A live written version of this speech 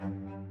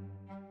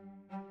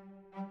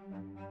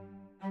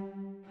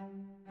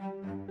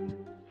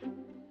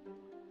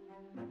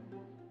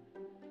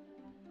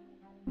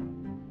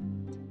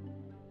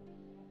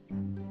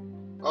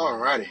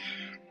Alrighty,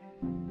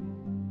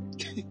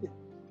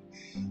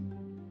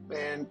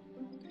 man.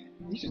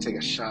 You should take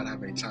a shot how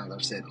many times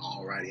I've said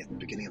 "alrighty" at the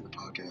beginning of the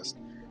podcast.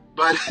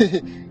 But,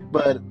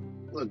 but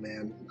look,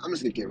 man, I'm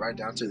just gonna get right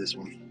down to this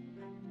one.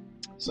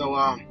 So,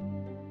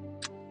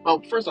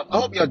 well, first off, I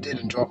hope y'all did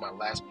enjoy my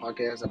last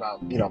podcast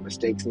about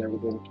mistakes and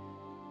everything.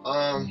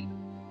 And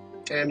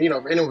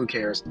for anyone who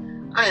cares,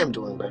 I am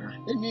doing better,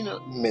 and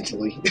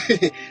mentally,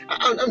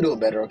 I'm doing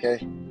better. Okay,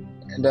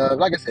 and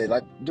like I said,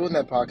 like doing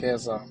that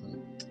podcast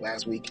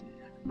last week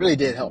really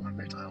did help my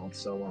mental health.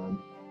 So,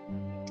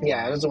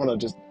 yeah, I just want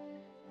to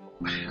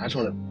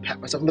pat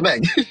myself in the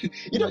back.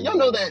 Y'all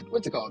know that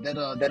what's it called? That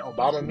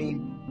Obama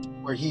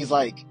meme where he's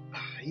like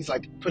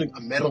putting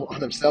a medal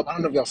on himself. I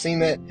don't know if y'all seen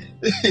that.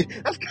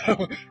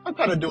 I'm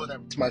kind of doing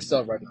that to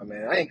myself right now,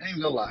 man. I ain't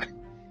gonna lie,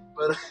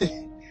 but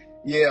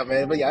yeah,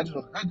 man. But yeah, it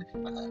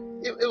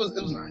was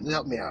nice. It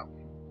helped me out.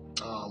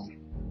 Um,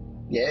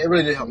 yeah, it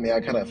really did help me. I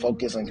kind of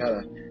focus and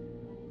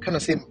kind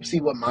of see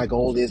what my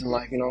goal is in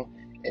life.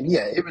 And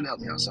yeah, it really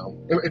helped me out. So,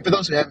 for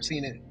those who haven't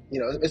seen it,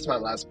 it's my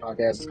last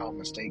podcast. It's called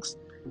Mistakes.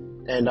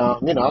 And, I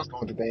was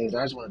going through things.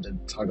 And I just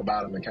wanted to talk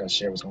about them and kind of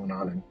share what's going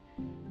on and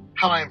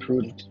how I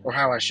improved or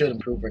how I should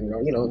improve. And,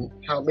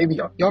 how maybe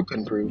y'all could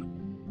improve,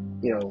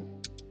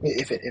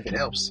 if it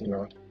helps.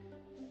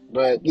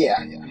 But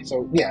yeah.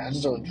 So, yeah, I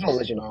just want to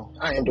let you know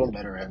I am doing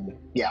better. And,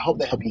 yeah, I hope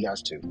that helped you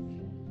guys too.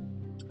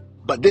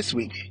 But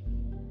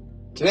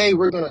today,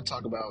 we're going to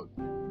talk about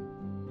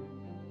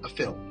a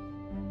film.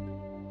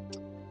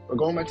 We're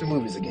going back to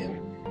movies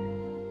again.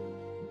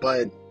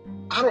 But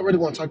I don't really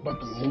want to talk about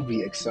the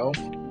movie itself.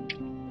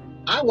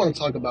 I want to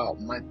talk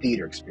about my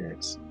theater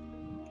experience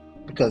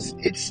because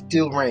it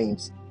still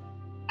reigns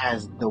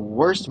as the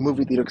worst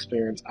movie theater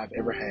experience I've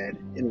ever had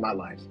in my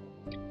life.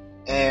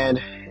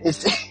 And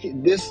it's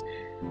this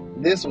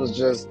was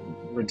just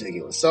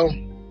ridiculous. So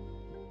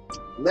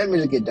let me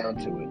just get down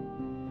to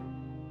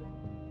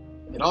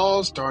it. It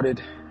all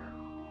started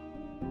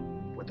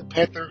with the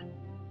Panther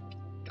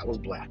that was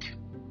black.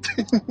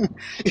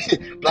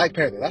 Black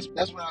Panther.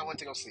 That's what I went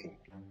to go see.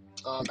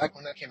 Back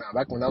when that came out,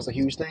 back when that was a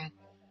huge thing.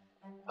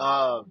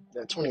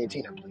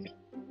 2018, I believe.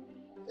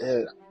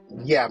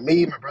 Yeah,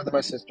 me, my brother,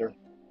 my sister.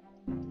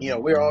 We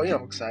were all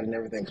excited and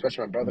everything.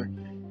 Especially my brother.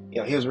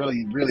 He was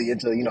really, really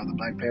into the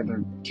Black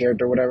Panther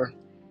character or whatever.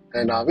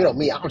 And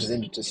me, I was just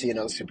interested to see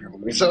another superhero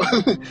movie. So,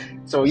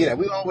 so yeah,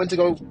 we all went to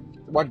go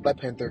watch Black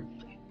Panther.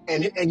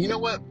 And you know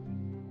what?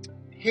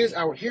 Here is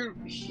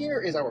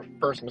our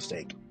first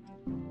mistake.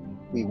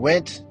 We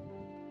went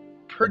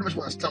pretty much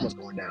when the sun was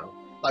going down.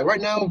 Like right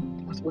now,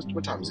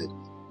 what time is it?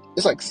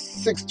 It's like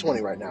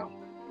 6:20 right now.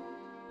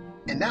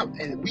 And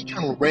we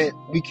kind of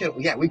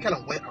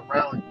went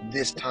around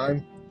this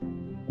time,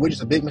 which is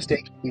a big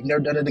mistake. We've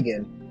never done it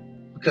again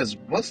because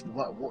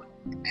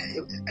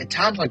at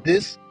times like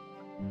this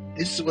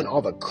is when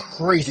all the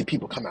crazy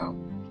people come out.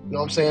 You know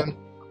what I'm saying?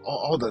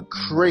 All the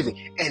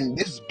crazy, and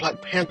this is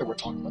Black Panther we're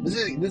talking about. This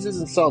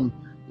isn't some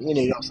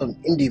some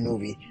indie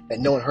movie that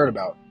no one heard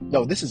about.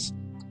 No, this is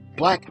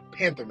Black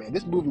Panther, man.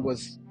 This movie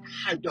was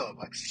hyped up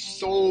like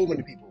so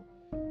many people.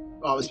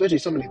 Especially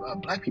so many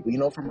black people,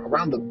 from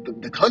around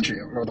the country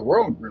or the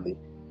world, really,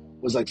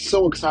 was like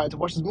so excited to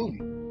watch this movie.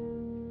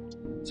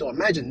 So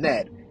imagine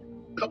that,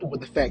 coupled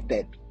with the fact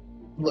that,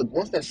 look,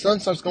 once that sun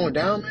starts going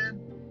down, man,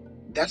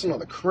 that's when all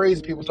the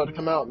crazy people start to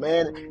come out,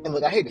 man. And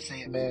look, I hate to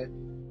say it, man,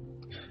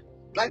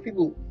 black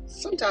people,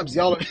 sometimes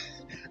y'all are,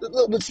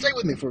 look, stay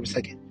with me for a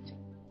second,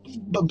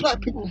 but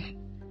black people,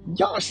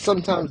 y'all are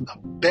sometimes the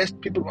best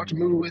people to watch a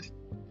movie with.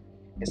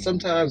 And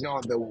sometimes y'all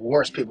are the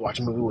worst people to watch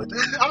a movie with.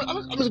 I'm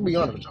just gonna be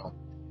honest with y'all.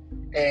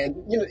 And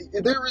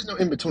there is no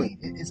in between.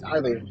 It's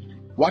either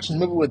watching a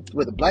movie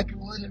with black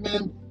people in it,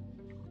 man,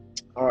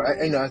 or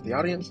as the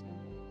audience,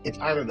 it's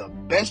either the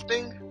best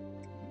thing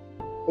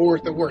or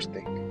it's the worst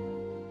thing.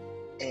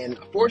 And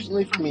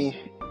fortunately for me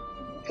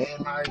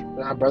and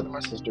my brother,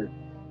 my sister,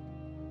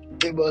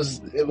 it was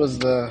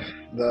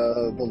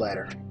the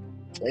latter.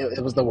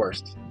 It was the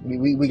worst. We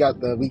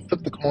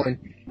flipped the coin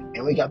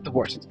and we got the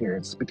worst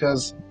experience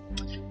because.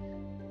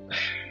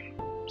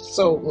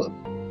 So, look,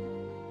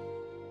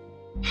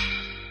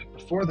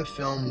 before the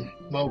film,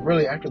 well,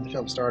 really after the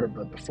film started,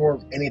 but before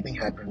anything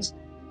happens,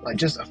 like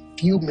just a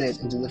few minutes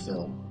into the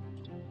film,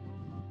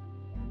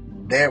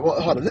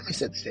 hold on, let me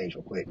set the stage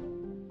real quick.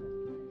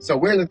 So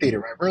we're in the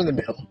theater, right? We're in the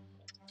middle.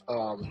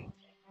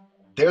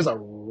 There's a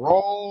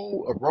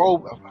row of,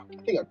 I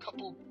think a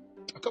couple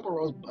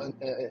rows,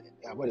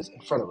 what is it,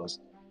 in front of us.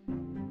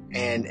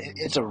 And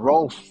it's a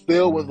row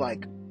filled with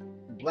like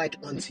black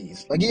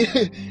aunties, like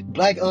a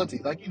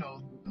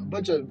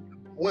bunch of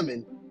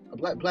women,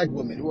 black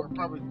women who are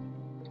probably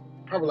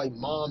like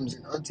moms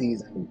and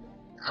aunties and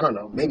I don't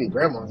know, maybe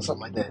grandmas or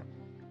something like that.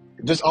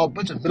 Just all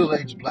bunch of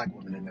middle-aged black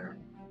women in there.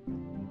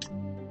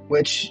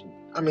 Which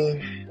I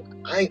mean,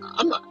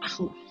 I'm not.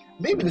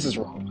 Maybe this is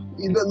wrong.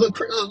 Look,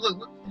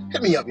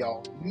 hit me up,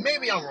 y'all.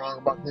 Maybe I'm wrong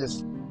about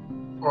this,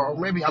 or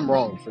maybe I'm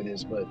wrong for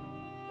this, but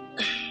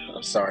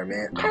I'm sorry,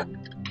 man.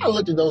 I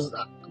looked at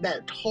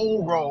that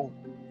whole row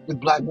with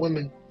black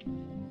women.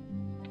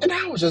 And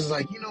I was just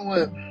like, you know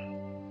what?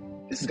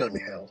 This is gonna be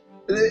hell.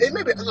 It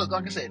may be, look,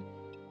 like I said,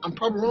 I'm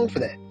probably wrong for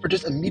that, for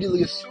just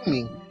immediately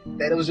assuming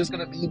that it was just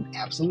gonna be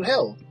absolute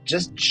hell,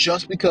 just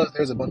because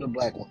there's a bunch of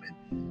black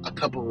women, a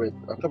couple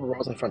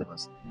rows in front of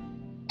us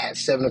at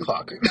 7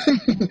 o'clock,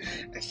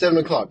 at 7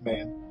 o'clock,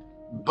 man.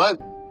 But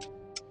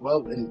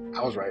well, and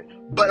I was right.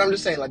 But I'm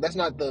just saying, like, that's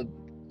not don't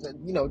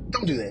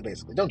do that.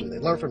 Basically, don't do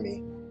that. Learn from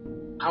me.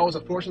 I was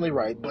unfortunately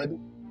right, but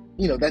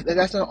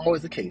that's not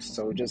always the case.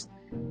 So just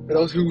for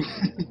those who,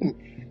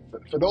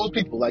 for those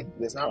people, like,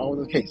 that's not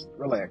always the case.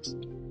 Relax.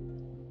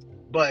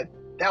 But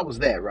that was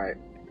that, right?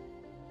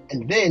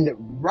 And then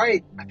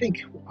right, I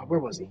think, where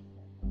was he?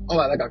 Oh,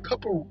 like a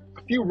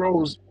few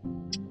rows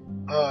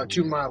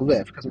to my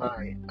left, because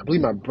I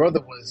believe my brother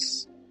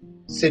was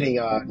sitting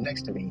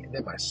next to me, and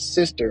then my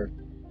sister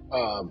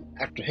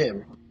after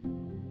him,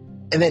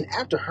 and then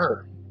after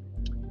her,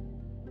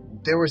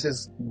 there was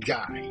this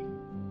guy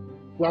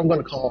who I'm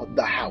going to call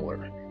the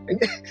Howler.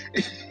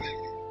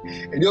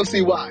 And you'll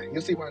see why.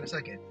 You'll see why in a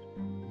second.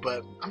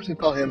 But I'm just going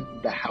to call him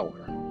the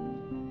Howler.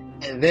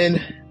 And then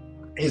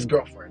his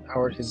girlfriend,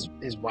 or his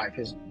wife,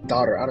 his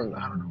daughter, I don't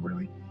know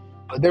really.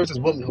 But there was this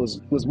woman who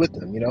was with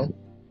them,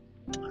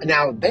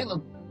 Now, they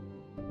look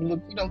they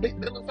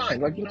look fine.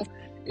 Like, it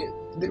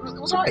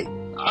was all right.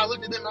 I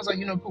looked at them, I was like,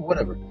 cool,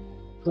 whatever.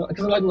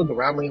 Because I like to look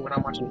around me when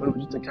I'm watching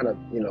movies, just to kind of,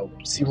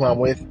 see who I'm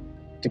with,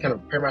 to kind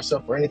of prepare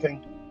myself for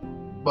anything.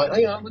 But,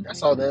 I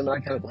saw them, and I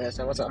kind of glanced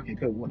at them. I was like, okay,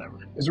 cool, whatever.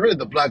 It's really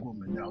the black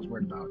woman that I was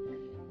worried about.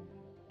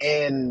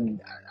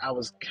 And I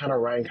was kind of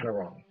right and kind of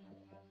wrong.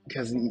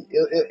 Because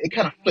it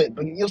kind of flipped,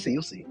 but you'll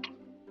see.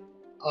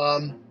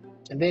 And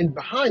then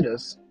behind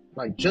us,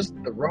 like just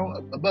the row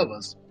above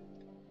us,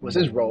 was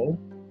this row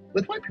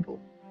with white people.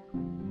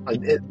 Like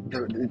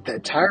the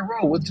entire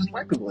row was just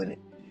white people in it.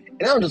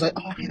 And I was just like,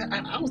 oh, okay.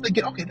 I was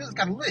thinking, okay, this is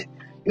kind of lit.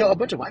 A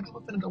bunch of white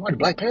people finna go watch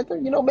Black Panther.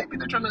 Maybe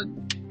they're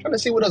trying to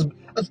see what us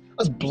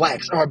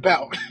blacks are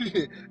about.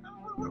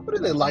 What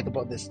do they like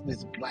about this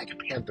Black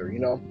Panther?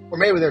 Or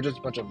maybe they're just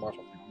a bunch of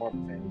Marvel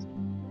fans.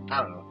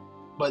 I don't know.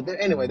 But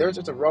anyway, there's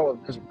just a row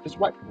of just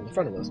white people in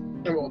front of us,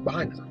 and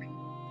behind us. I mean,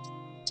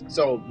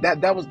 so that's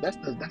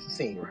the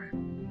scene, right?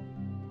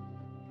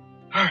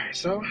 All right,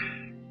 so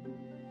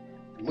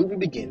the movie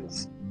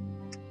begins,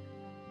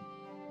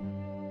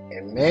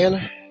 and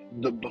man,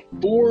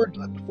 before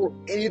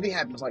anything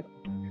happens, like,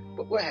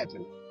 what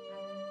happened?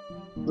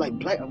 Like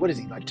what is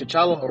he, like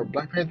T'Challa or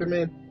Black Panther,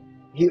 man?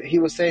 He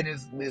was saying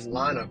his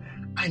line of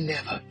 "I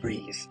never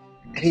freeze,"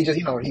 and he just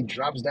he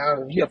drops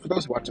down. For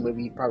those who watch the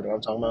movie, you probably know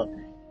what I'm talking about.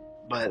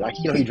 But like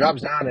he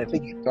drops down, and I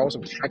think he throws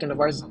some tracking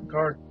devices on the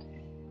car,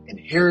 and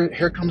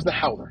here comes the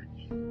Howler.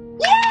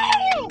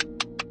 Yeah!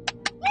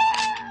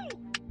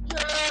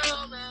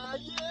 Yeah, man,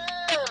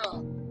 yeah!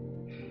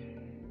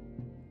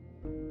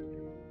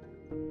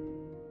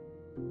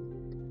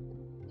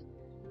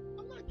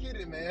 I'm not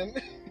kidding, man.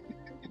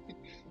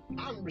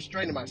 I'm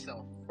restraining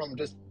myself from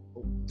just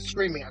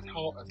screaming as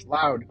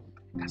loud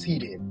as he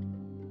did,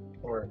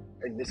 or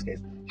in this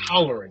case,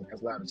 hollering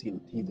as loud as he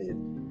did.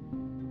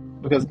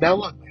 Because now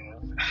look,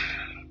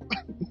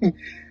 man,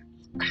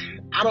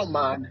 I don't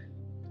mind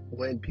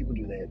when people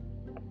do that,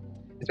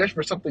 especially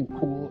for something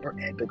cool or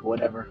epic or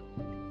whatever.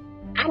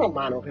 I don't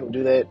mind when people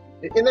do that.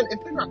 And then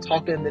if they're not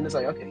talking, then it's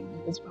like, okay,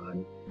 it's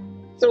fine.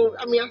 So,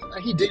 I mean,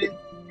 he did it,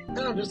 and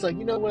I'm just like,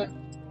 you know what?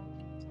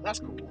 That's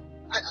cool.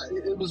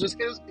 It was just,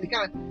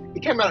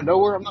 it came out of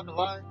nowhere, I'm not gonna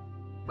lie.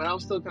 But I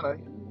was still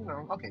kind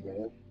of, okay,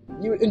 man.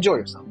 You enjoy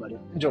yourself, buddy.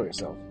 Enjoy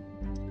yourself.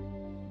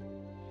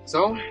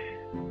 So,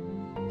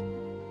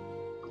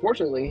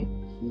 unfortunately,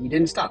 he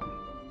didn't stop.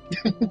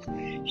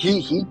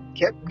 he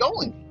kept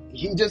going.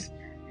 He just,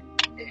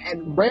 at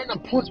random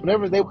points,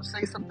 whenever they would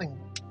say something,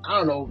 I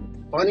don't know,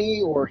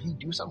 funny, or he'd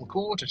do something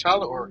cool,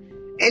 T'Challa or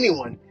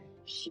anyone,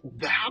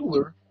 the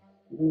Howler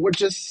would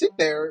just sit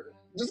there,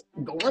 just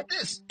go like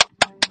this.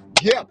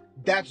 Yeah,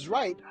 that's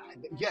right.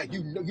 Yeah,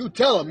 you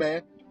tell him,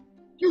 man.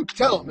 You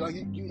tell him. Like,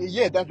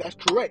 yeah, that's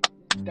correct.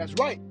 That's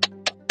right.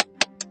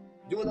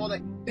 Doing all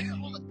that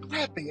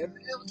clapping, and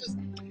it was just,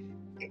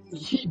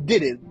 he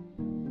did it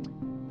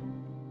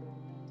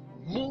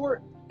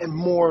more and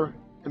more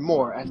and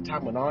more as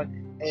time went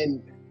on.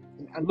 And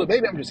look,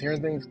 maybe I'm just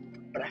hearing things,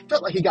 but I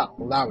felt like he got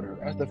louder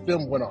as the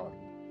film went on.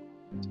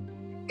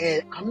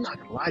 And I'm not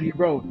gonna lie to you,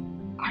 bro.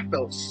 I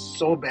felt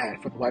so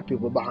bad for the white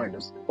people behind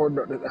us,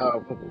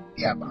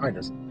 behind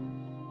us,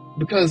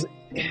 because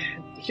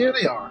here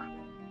they are,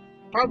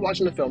 probably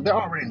watching the film. They're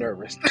already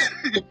nervous.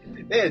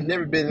 They had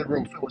never been in a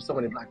room filled with so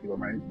many black people,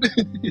 right?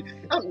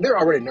 They're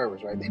already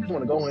nervous, right? They just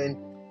want to go in,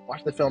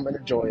 watch the film, and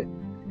enjoy it.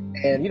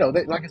 And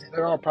like I said,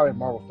 they're all probably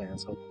Marvel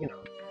fans, so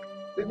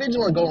they just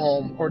want to go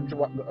home or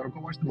go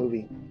watch the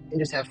movie and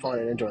just have fun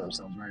and enjoy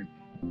themselves, right?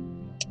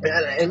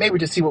 And maybe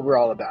just see what we're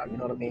all about. You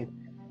know what I mean?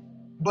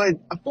 But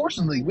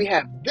unfortunately, we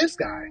have this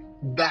guy,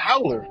 the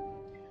Howler,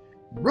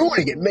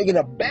 ruining it, making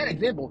a bad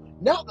example.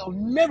 Now they'll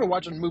never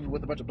watch a movie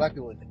with a bunch of black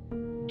people in it,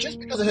 just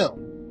because of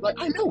him. Like,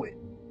 I know it.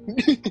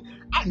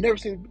 I've never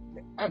seen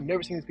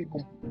these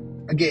people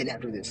again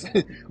after this,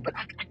 but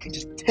I can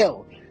just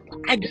tell.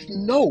 I just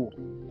know,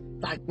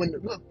 like, when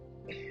look,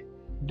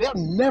 they're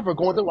never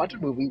going to watch a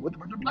movie with a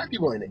bunch of black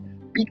people in it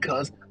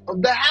because of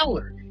the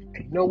Howler.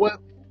 And you know what?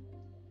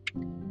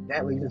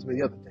 That leads into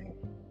the other thing.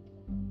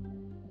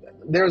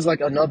 There's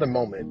like another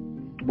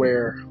moment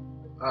where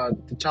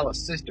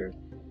T'Challa's sister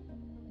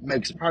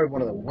makes probably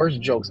one of the worst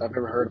jokes I've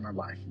ever heard in my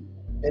life.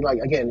 And like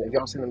again, if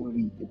y'all seen the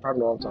movie, you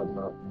probably know what I'm talking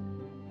about.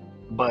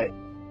 But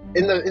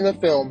in the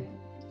film,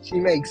 she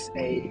makes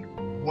a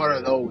 "what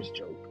are those"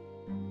 joke.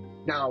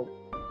 Now,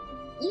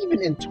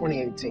 even in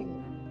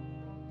 2018,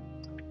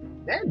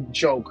 that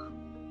joke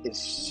is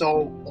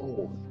so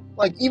old.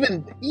 Like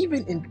even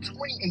in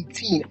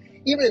 2018,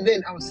 even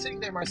then, I was sitting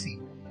there in my seat,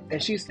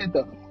 and she said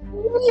the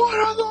 "what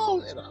are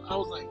those?" And I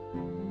was like,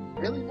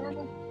 "Really,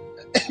 Marvel?"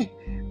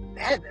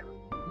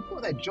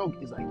 That joke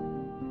is like,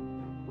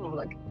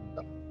 like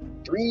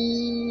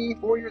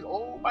 3-4 years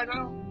old by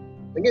now.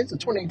 Again, it's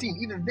 2018.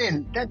 Even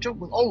then, that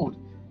joke was old.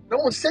 No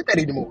one said that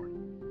anymore,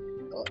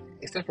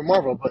 except for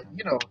Marvel. But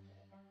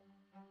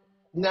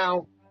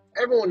now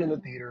everyone in the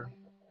theater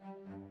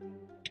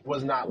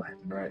was not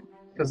laughing, right?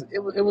 Because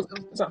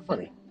it's not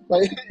funny.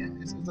 Like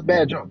it's a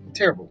bad joke, it's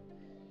terrible.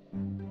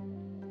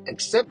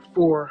 Except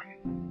for,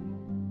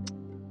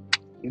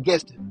 you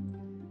guessed it,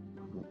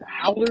 the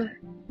Howler,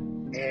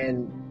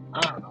 and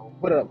I don't know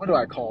what do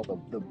I call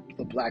the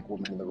black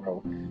woman in the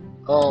row?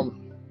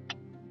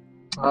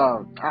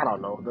 I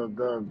don't know the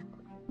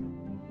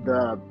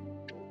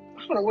I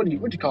don't know what do you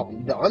call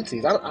them? The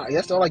aunties.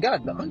 That's all I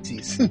got. The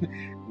aunties.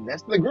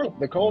 That's the group.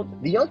 They're called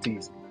the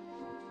aunties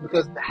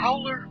because the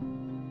Howler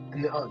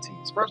and the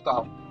aunties. First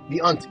off,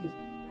 the aunties.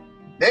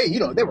 They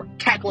were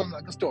cackling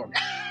like a storm.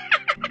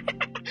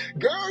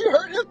 Girl, you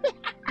heard him?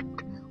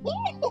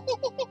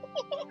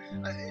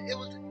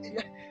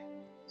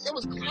 It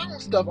was clown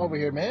stuff over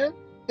here, man.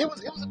 It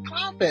was a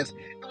clown fest.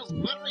 It was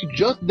literally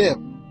just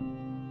them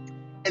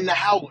and the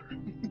Howler,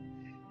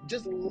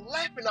 just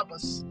laughing up a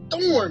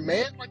storm,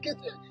 man. Like the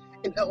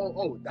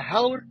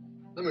Howler.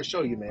 Let me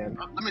show you, man.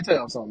 Let me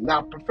tell you something.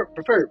 Now,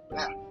 prepare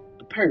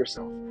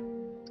yourself,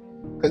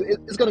 because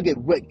it's gonna get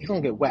wet. It's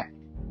gonna get whacked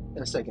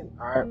in a second.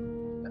 All right,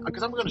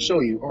 because I'm gonna show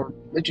you or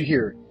let you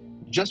hear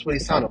just what he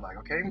sounded like.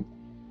 Okay,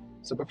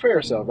 so prepare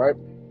yourself, right?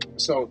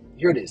 So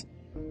here it is.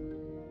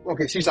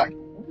 Okay, she's like,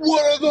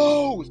 "What are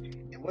those?"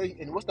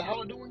 And what's the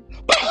Howler doing?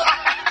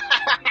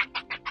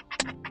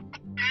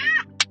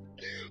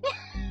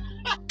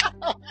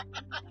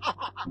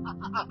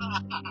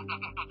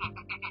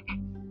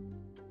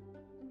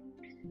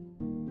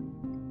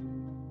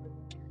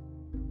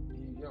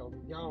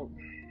 Yo,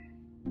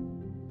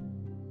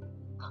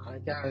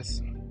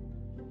 guys,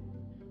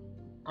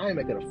 I am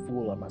making a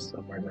fool of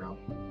myself right now.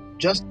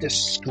 Just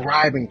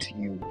describing to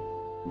you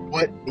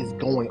what is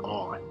going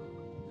on.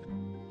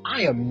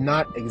 I am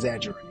not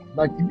exaggerating.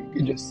 Like, if you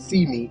can just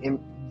see me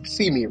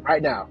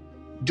right now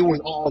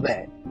doing all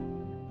that,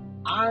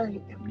 I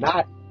am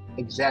not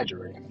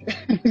exaggerating.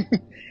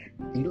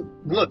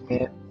 Look,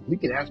 man, you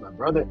can ask my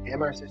brother and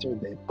my sister.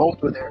 They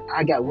both were there.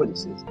 I got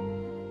witnesses.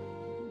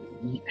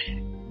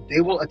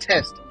 They will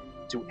attest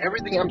to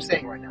everything I'm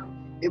saying right now.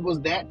 It was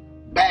that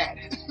bad.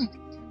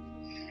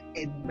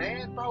 And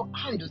man, bro,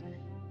 I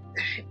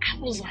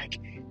was like,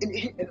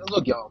 and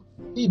look, y'all,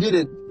 he did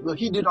it. Look,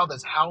 he did all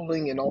this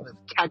howling and all this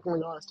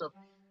cackling, all that stuff.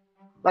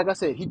 Like I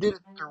said, he did it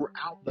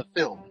throughout the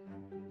film.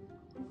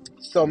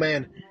 So,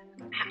 man,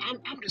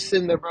 I'm just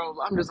sitting there, bro.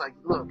 I'm just like,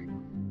 look,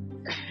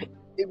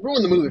 it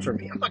ruined the movie for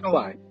me. I'm not gonna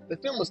lie. The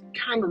film was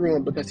kind of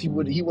ruined because he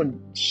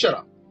wouldn't shut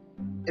up.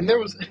 And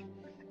it's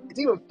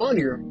even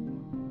funnier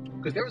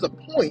because there was a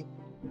point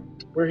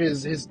where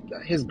his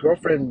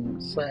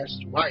girlfriend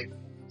slash wife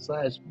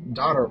slash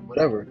daughter,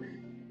 whatever,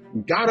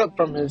 got up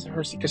from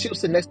her seat because she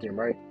was sitting next to him,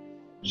 right?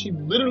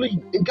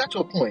 It got to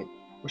a point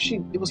where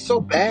it was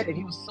so bad and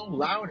he was so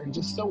loud and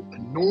just so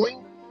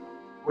annoying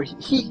where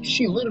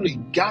she literally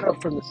got up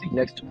from the seat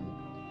next to him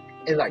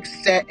and like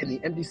sat in the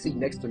empty seat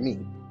next to me.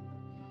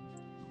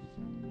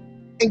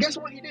 And guess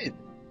what he did?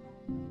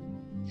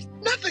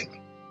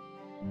 Nothing.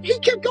 He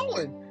kept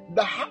going.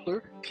 The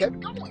Howler kept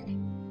going.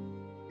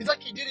 It's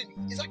like he didn't.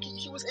 It's like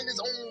he was in his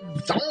own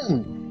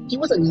zone. He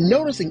wasn't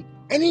noticing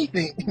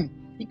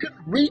anything. He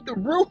couldn't read the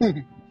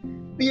room.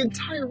 The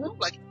entire room,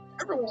 like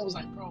everyone was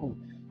like, "Bro,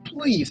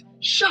 please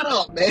shut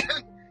up, man."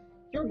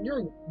 Your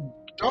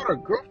daughter,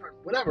 girlfriend,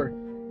 whatever,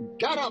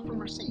 got up from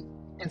her seat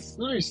and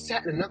literally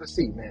sat in another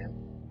seat, man,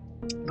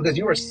 because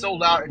you were so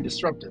loud and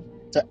disruptive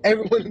to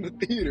everyone in the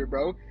theater,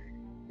 bro.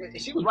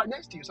 She was right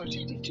next to you, so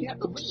she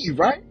had to leave,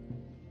 right?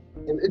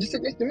 And just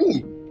sit next to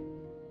me.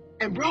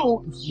 And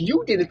bro,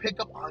 you didn't pick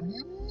up on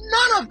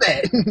none of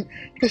that.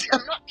 Because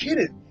I'm not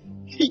kidding.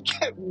 He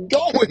kept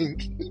going.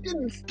 He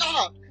didn't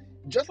stop.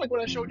 Just like what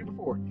I showed you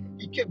before.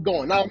 He kept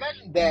going. Now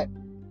imagine that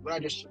when I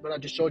just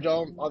showed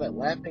y'all all that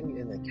laughing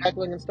and the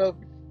cackling and stuff,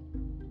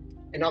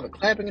 and all the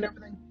clapping and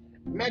everything.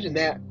 Imagine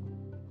that,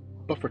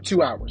 but for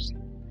 2 hours.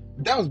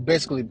 That was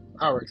basically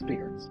our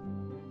experience.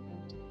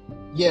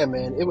 Yeah,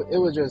 man. It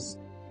was just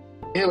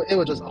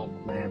awful,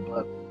 man.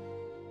 But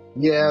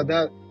yeah,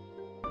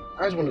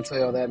 I just want to tell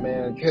y'all that,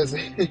 man, because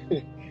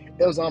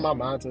it was on my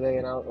mind today,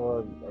 or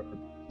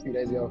a few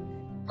days ago.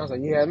 I was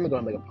like, yeah, I'm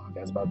gonna make a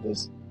podcast about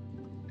this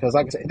because,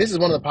 like I said, this is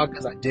one of the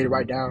podcasts I did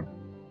write down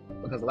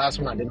because the last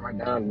one I didn't write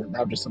down, and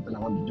that was just something I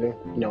wanted to do,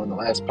 in the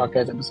last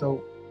podcast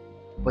episode.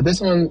 But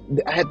this one,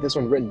 I had this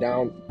one written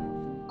down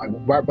like,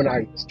 right when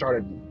I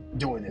started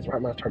doing this,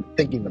 right when I started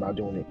thinking about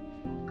doing it,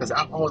 because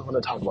I always want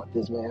to talk about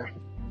this, man.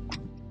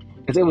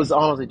 Because it was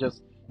honestly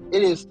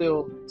it is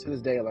still to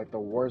this day like the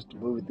worst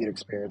movie theater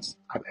experience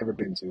I've ever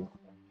been to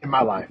in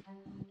my life.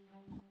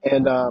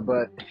 And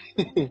but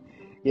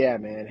yeah,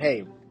 man.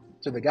 Hey,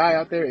 to the guy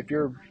out there, if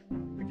you're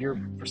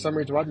for some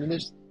reason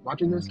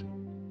watching this,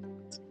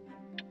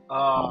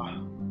 uh,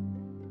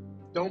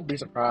 don't be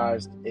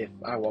surprised if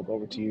I walk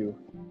over to you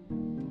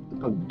and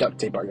put duct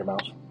tape on your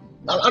mouth.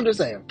 I'm just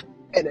saying,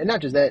 and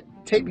not just that,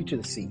 tape you to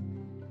the seat.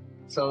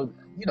 So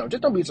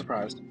just don't be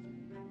surprised.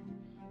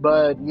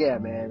 But yeah,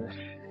 man,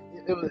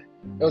 it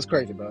was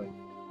crazy, bro.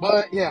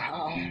 But yeah,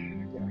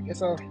 I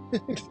guess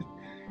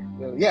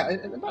yeah.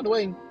 And by the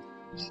way,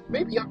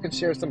 maybe y'all can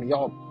share some of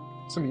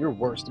your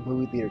worst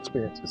movie theater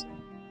experiences.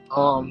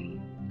 'Cause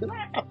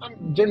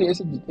I'm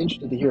genuinely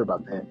interested to hear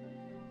about that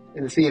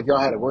and to see if y'all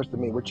had it worse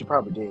than me, which you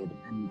probably did.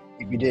 And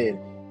if you did,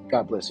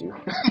 God bless you.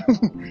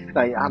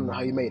 Like, I don't know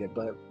how you made it,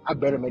 but I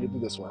better made it through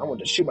this one. I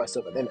wanted to shoot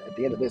myself at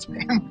the end of this,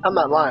 man. I'm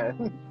not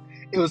lying.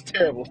 It was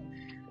terrible,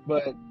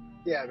 but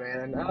yeah,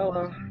 man.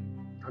 I'll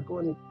go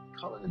and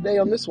call it a day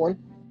on this one,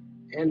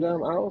 and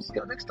I'll see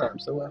y'all next time.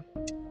 So,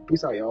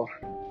 peace out, y'all.